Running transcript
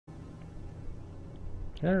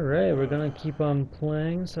Alright, we're gonna keep on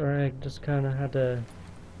playing. Sorry, I just kinda had to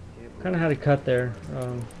cut there.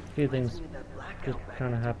 A few things just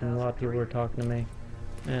kinda happened. A lot of people were talking to me.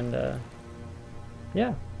 And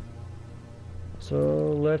yeah. So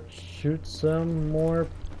let's shoot some more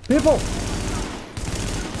people!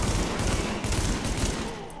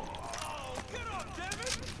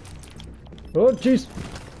 Oh jeez!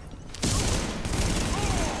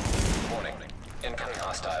 Warning. Incoming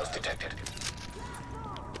hostiles detected.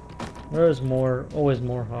 There's always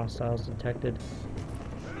more hostiles detected.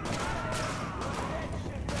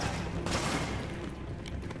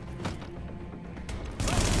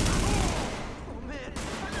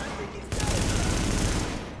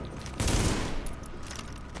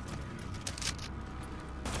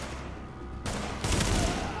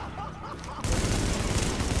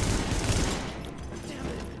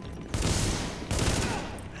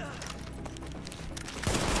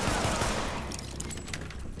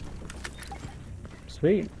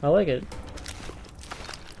 Sweet, I like it.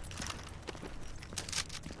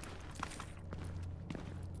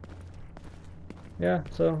 Yeah,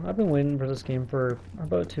 so I've been waiting for this game for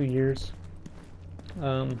about 2 years.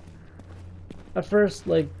 At first,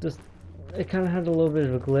 like, it kind of had a little bit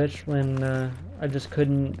of a glitch when I just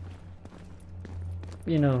couldn't,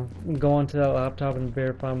 go onto that laptop and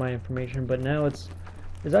verify my information. But now it's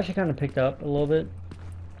actually kind of picked up a little bit.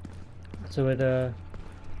 So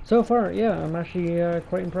so far, yeah, I'm actually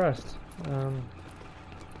quite impressed.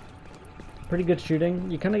 Pretty good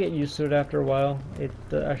shooting. You kind of get used to it after a while. It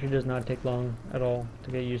actually does not take long at all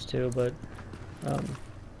to get used to, but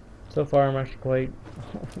so far I'm actually quite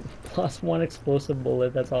plus 1 explosive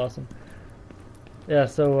bullet. That's awesome. Yeah,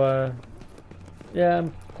 so yeah,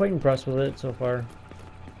 I'm quite impressed with it so far.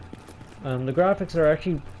 The graphics are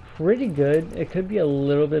actually pretty good. It could be a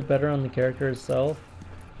little bit better on the character itself.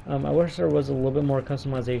 I wish there was a little bit more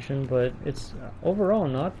customization, but it's overall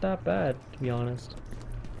not that bad, to be honest.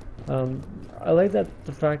 I like the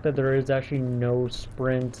fact that there is actually no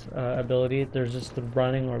sprint ability. There's just the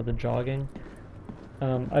running or the jogging.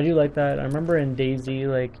 I do like that. I remember in DayZ,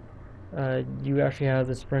 like, you actually have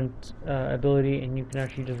the sprint ability, and you can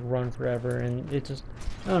actually just run forever, and it just,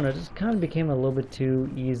 I don't know, it just kind of became a little bit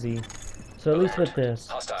too easy. So at least with this,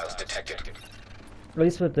 Hostiles detected.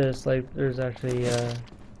 like, there's actually,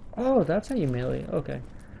 oh, that's how you melee. Okay.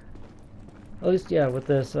 At least, yeah, with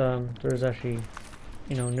this, there's actually,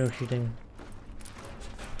 no shooting.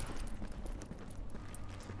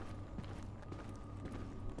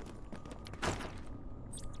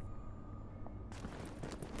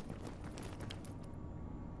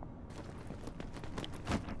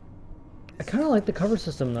 I kind of like the cover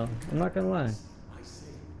system, though. I'm not gonna lie.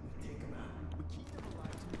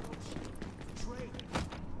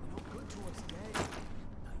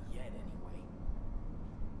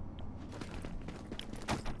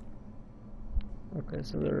 Okay,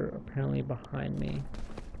 so they're apparently behind me.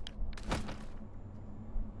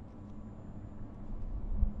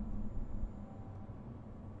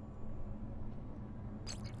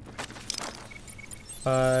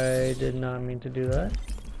 I did not mean to do that.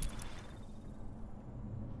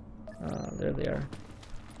 There they are.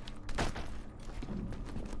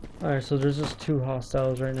 Alright, so there's just 2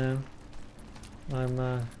 hostiles right now. I'm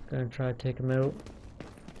gonna try to take them out.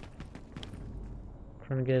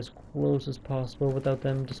 Trying to get as close as possible without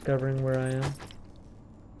them discovering where I am.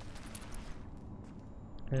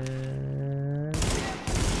 And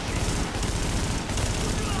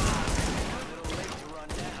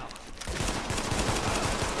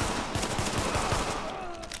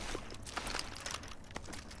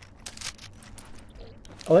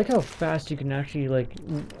I like how fast you can actually, like,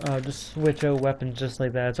 just switch out weapons just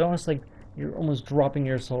like that. It's almost like you're almost dropping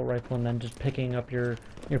your assault rifle and then just picking up your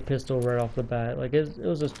pistol right off the bat. Like, it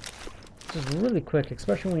was just really quick,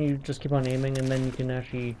 especially when you just keep on aiming, and then you can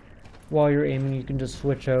actually, while you're aiming, you can just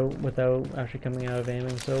switch out without actually coming out of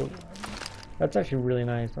aiming. So that's actually really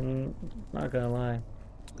nice. I'm not gonna lie.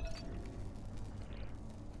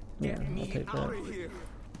 Yeah, I'll take that.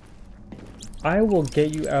 I will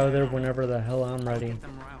get you out of there whenever the hell I'm ready.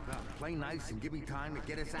 Play nice and give me time to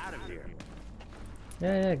get us out of here.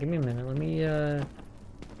 Yeah, give me a minute. Let me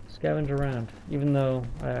scavenge around. Even though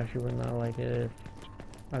I actually would not like it if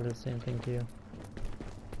I did the same thing to you.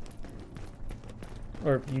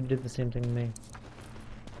 Or if you did the same thing to me.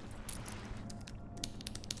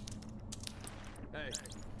 Hey,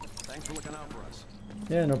 thanks for looking out for us.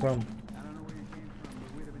 Yeah, no problem. I don't know where you came from,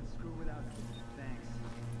 but we'd have been screwed without you.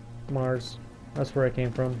 Thanks. Mars. That's where I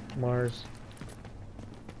came from. Mars.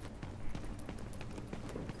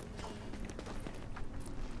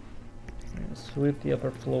 Sweep the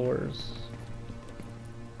upper floors.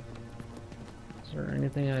 Is there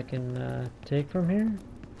anything I can take from here?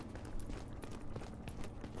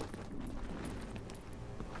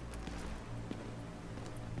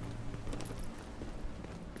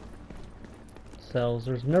 Cells.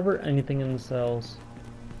 There's never anything in the cells.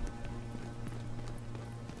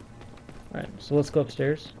 Alright, so let's go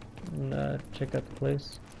upstairs and check out the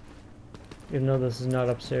place. Even though this is not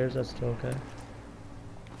upstairs, that's still okay.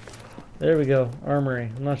 There we go,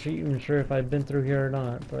 armory. I'm not even sure if I've been through here or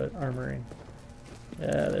not, but armory.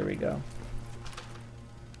 Yeah, there we go.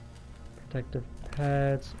 Protective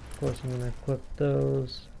pads. Of course, I'm going to equip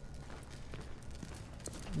those.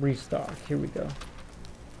 Restock. Here we go.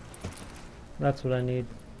 That's what I need.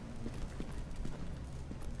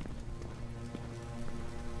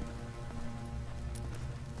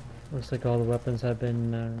 Looks like all the weapons have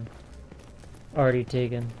been already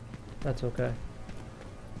taken. That's okay.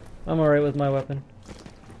 I'm alright with my weapon.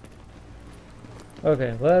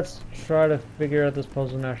 Okay, let's try to figure out this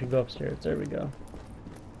puzzle and actually go upstairs. There we go.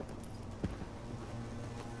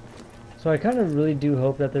 So I kind of really do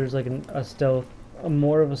hope that there's like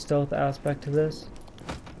more of a stealth aspect to this.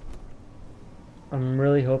 I'm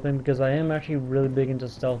really hoping, because I am actually really big into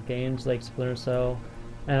stealth games like Splinter Cell,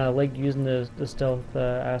 and I like using the stealth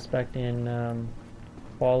aspect in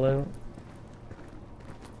Fallout.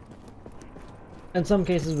 In some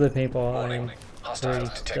cases with paintball, I'm very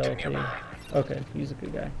stealthy. Okay, he's a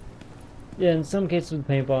good guy. Yeah, in some cases with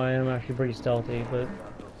paintball, I am actually pretty stealthy, but...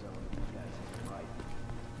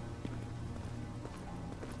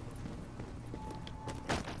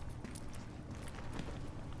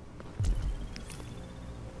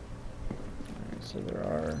 Alright, so there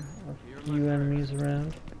are a few enemies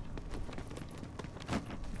around.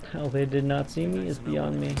 How they did not see me is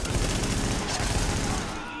beyond me.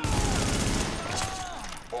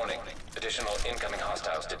 Warning. Additional incoming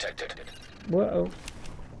hostiles detected. Whoa.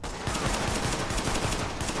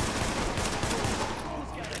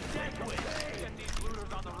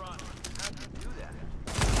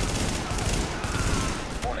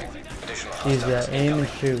 Warning. Additional He's hostiles aim and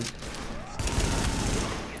incoming. shoot.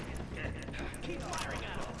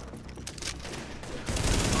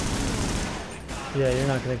 Yeah, you're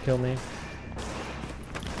not gonna kill me.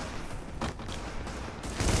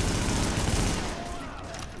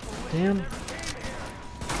 Damn.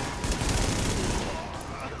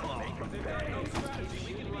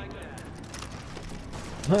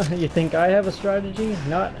 You think I have a strategy?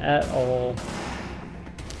 Not at all.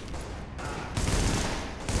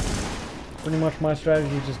 Pretty much my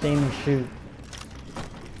strategy is just aim and shoot.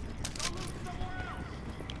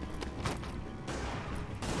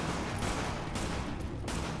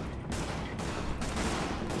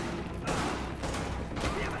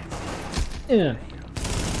 Yeah.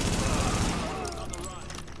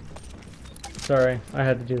 Sorry, I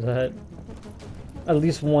had to do that. At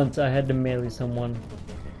least once I had to melee someone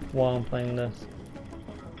while I'm playing this.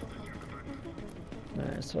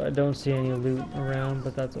 Alright, so I don't see any loot around,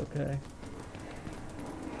 but that's okay.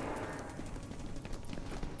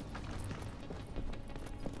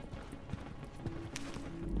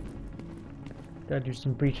 Gotta do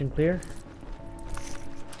some breach and clear.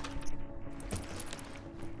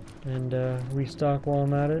 And restock while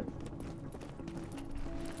I'm at it.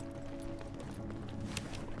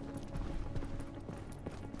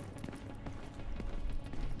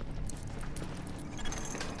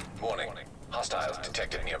 Warning. Hostiles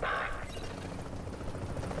detected nearby.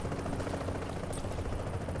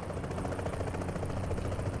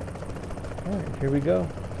 Alright, here we go.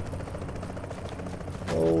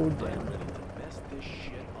 Oh, damn.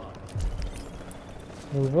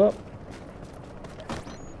 Move up.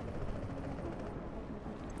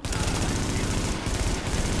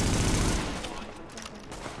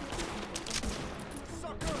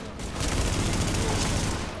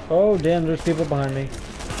 Oh, damn, there's people behind me.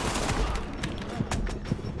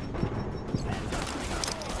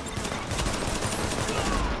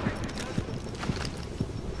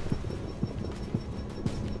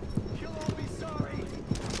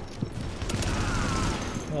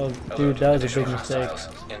 Oh, dude, that was a big mistake.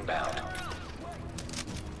 Inbound.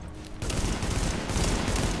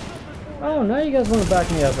 Oh, now you guys want to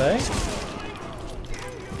back me up, eh?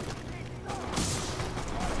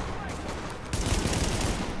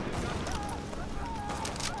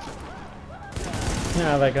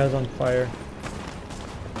 Yeah, that guy's on fire.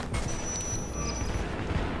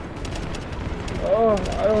 Oh,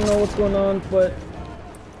 I don't know what's going on, but...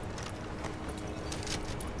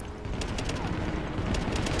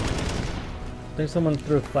 I think someone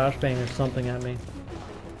threw a flashbang or something at me.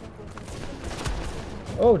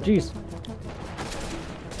 Oh, jeez.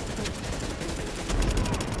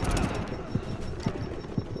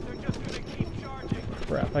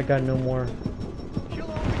 I got no more.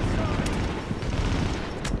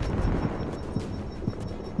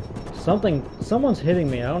 Someone's hitting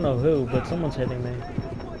me. I don't know who, but someone's hitting me.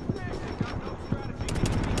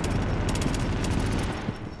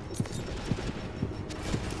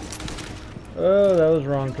 Oh, that was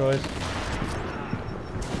wrong choice.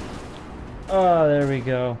 Oh, there we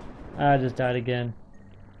go. I just died again.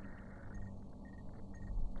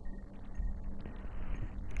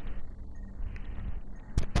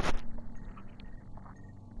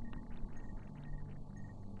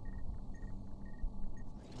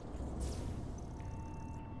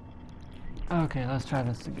 Okay, let's try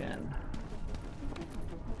this again.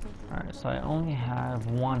 Alright, so I only have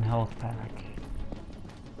one health pack.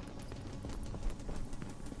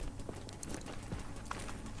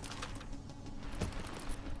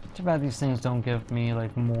 Too bad these things don't give me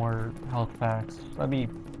like more health packs. That'd be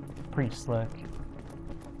pretty slick.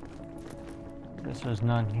 Guess there's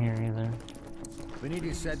none here either.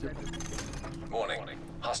 Benitez said that... Warning.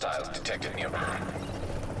 Hostiles detected nearby.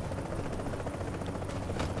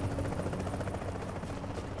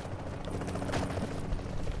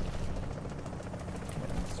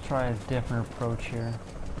 Let's try a different approach here.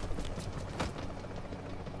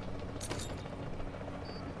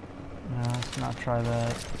 No, let's not try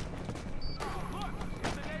that.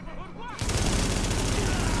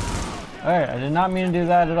 Alright, I did not mean to do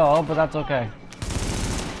that at all, but that's okay.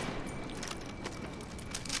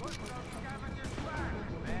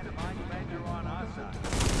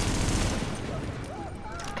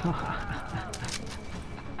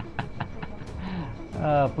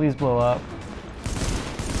 Please blow up.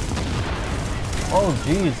 Oh,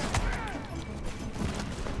 jeez.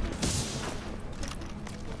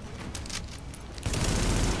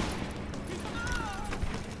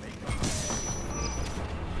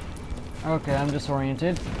 Okay, I'm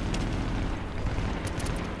disoriented.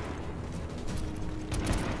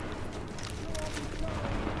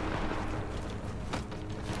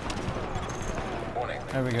 Warning.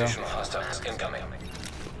 There we go. Additional hostiles incoming.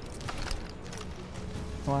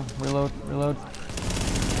 Come on, reload, reload.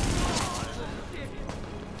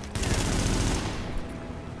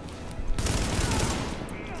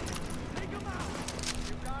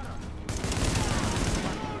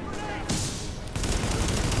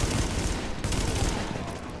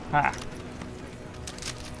 Ha!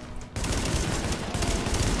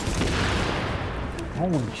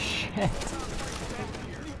 Holy shit!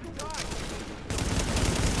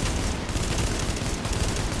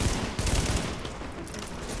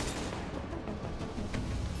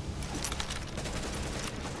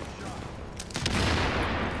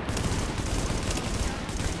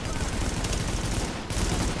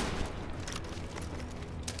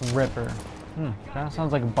 Ripper. Kind of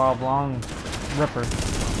sounds like a Bob Long Ripper.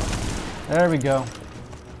 There we go.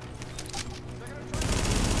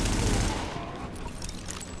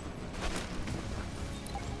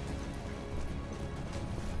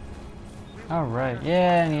 Alright,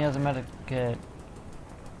 yeah, and he has a medic kit.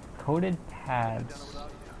 Coated pads.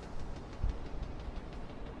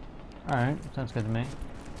 Alright, sounds good to me.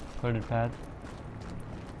 Coated pads.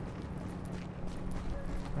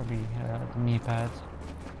 Probably the knee pads.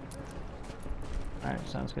 Alright,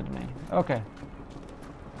 sounds good to me. Okay.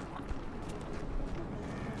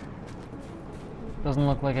 Doesn't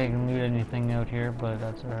look like I can loot anything out here, but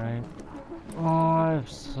that's alright. Oh, I've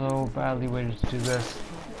so badly waited to do this.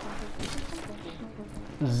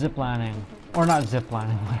 Ziplining. Or not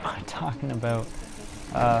ziplining, what am I talking about?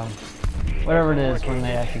 Whatever it is when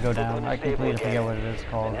they actually go down. I completely forget what it is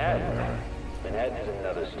called, but whatever. Manhattan's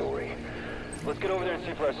another story. Let's get over there and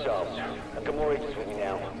see for ourselves. I've got more agents with me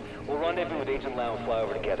now. We'll rendezvous with Agent Lau and fly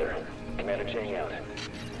over together. Commander Chang out.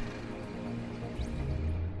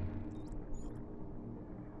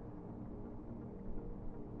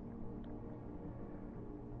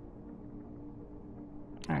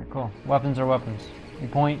 Alright, cool. Weapons are weapons. You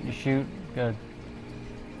point, you shoot, good.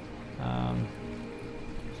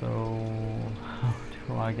 So how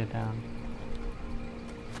do I get down?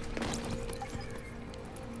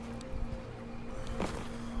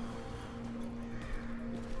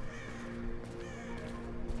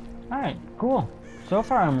 Alright, cool. So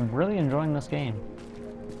far I'm really enjoying this game.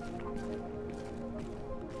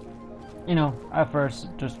 You know, at first,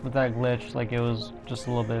 just with that glitch, like it was just a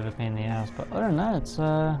little bit of a pain in the ass, but other than that, it's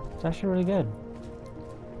actually really good.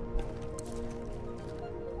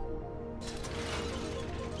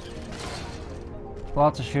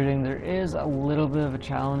 Lots of shooting. There is a little bit of a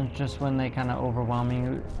challenge just when they kind of overwhelm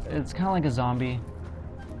you. It's kind of like a zombie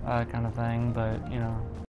kind of thing, but you know,